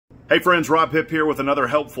Hey friends, Rob Hip here with another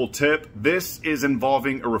helpful tip. This is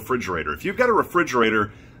involving a refrigerator. If you've got a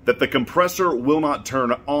refrigerator that the compressor will not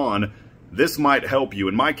turn on, this might help you.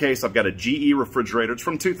 In my case, I've got a GE refrigerator. It's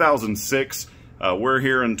from 2006. We're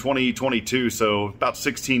here in 2022, so about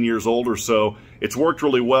 16 years old or so. It's worked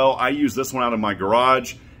really well. I use this one out in my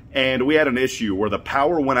garage, and we had an issue where the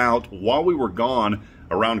power went out while we were gone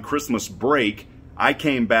around Christmas break. I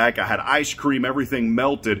came back, I had ice cream, everything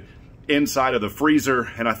melted inside of the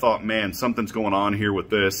freezer, and I thought, man, something's going on here with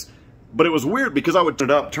this. But it was weird because I would turn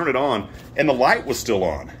it on, and the light was still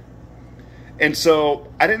on. And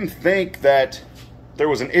so I didn't think that there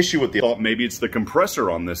was an issue with the, I thought maybe it's the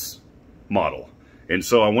compressor on this model. And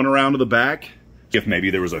so I went around to the back, if maybe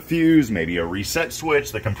there was a fuse, maybe a reset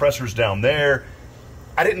switch, the compressor's down there.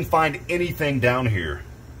 I didn't find anything down here.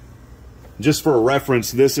 Just for a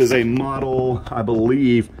reference, this is a model, I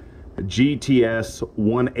believe,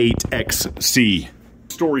 GTS18XC.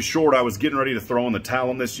 Story short, I was getting ready to throw in the towel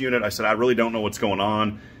on this unit. I said, I really don't know what's going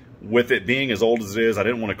on. With it being as old as it is, I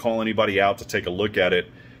didn't want to call anybody out to take a look at it.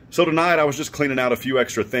 So tonight, I was just cleaning out a few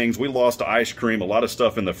extra things. We lost ice cream, a lot of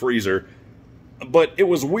stuff in the freezer. But it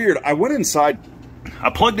was weird. I went inside, I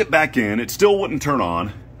plugged it back in. It still wouldn't turn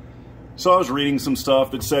on. So I was reading some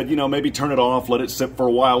stuff that said, you know, maybe turn it off, let it sit for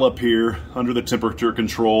a while up here under the temperature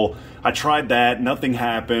control. I tried that, nothing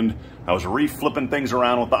happened. I was re-flipping things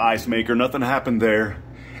around with the ice maker, nothing happened there.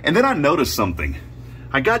 And then I noticed something.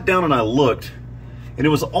 I got down and I looked, and it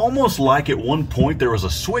was almost like at one point there was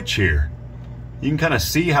a switch here. You can kind of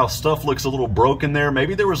see how stuff looks a little broken there.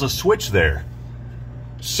 Maybe there was a switch there.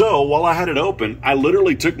 So while I had it open, I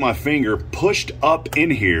literally took my finger, pushed up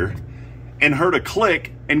in here, and heard a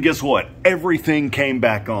click, and guess what? Everything came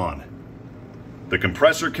back on. The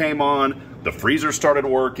compressor came on, the freezer started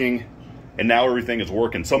working, and now everything is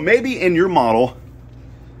working. So maybe in your model,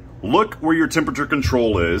 look where your temperature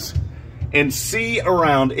control is and see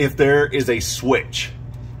around if there is a switch.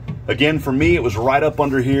 Again, for me, it was right up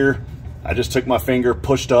under here. I just took my finger,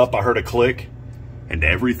 pushed up, I heard a click, and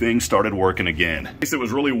everything started working again. It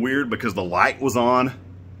was really weird because the light was on,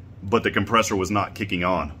 but the compressor was not kicking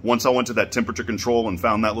on. Once I went to that temperature control and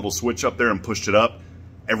found that little switch up there and pushed it up,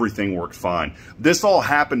 everything worked fine. This all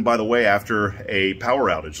happened, by the way, after a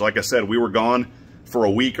power outage. Like I said, we were gone for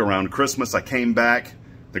a week around Christmas. I came back,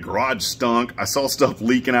 the garage stunk. I saw stuff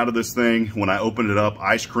leaking out of this thing. When I opened it up,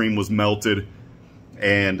 ice cream was melted.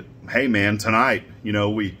 And hey man, tonight, you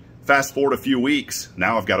know, we fast forward a few weeks,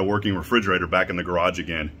 now I've got a working refrigerator back in the garage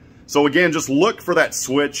again. So again, just look for that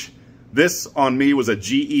switch. This on me was a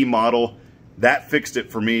GE model. That fixed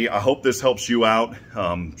it for me. I hope this helps you out.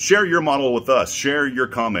 Share your model with us. Share your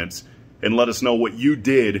comments and let us know what you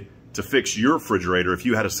did to fix your refrigerator if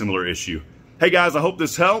you had a similar issue. Hey guys, I hope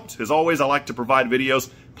this helped. As always, I like to provide videos.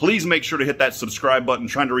 Please make sure to hit that subscribe button.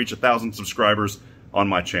 Trying to reach 1,000 subscribers on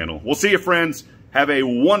my channel. We'll see you, friends. Have a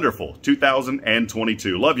wonderful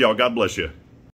 2022. Love y'all. God bless you.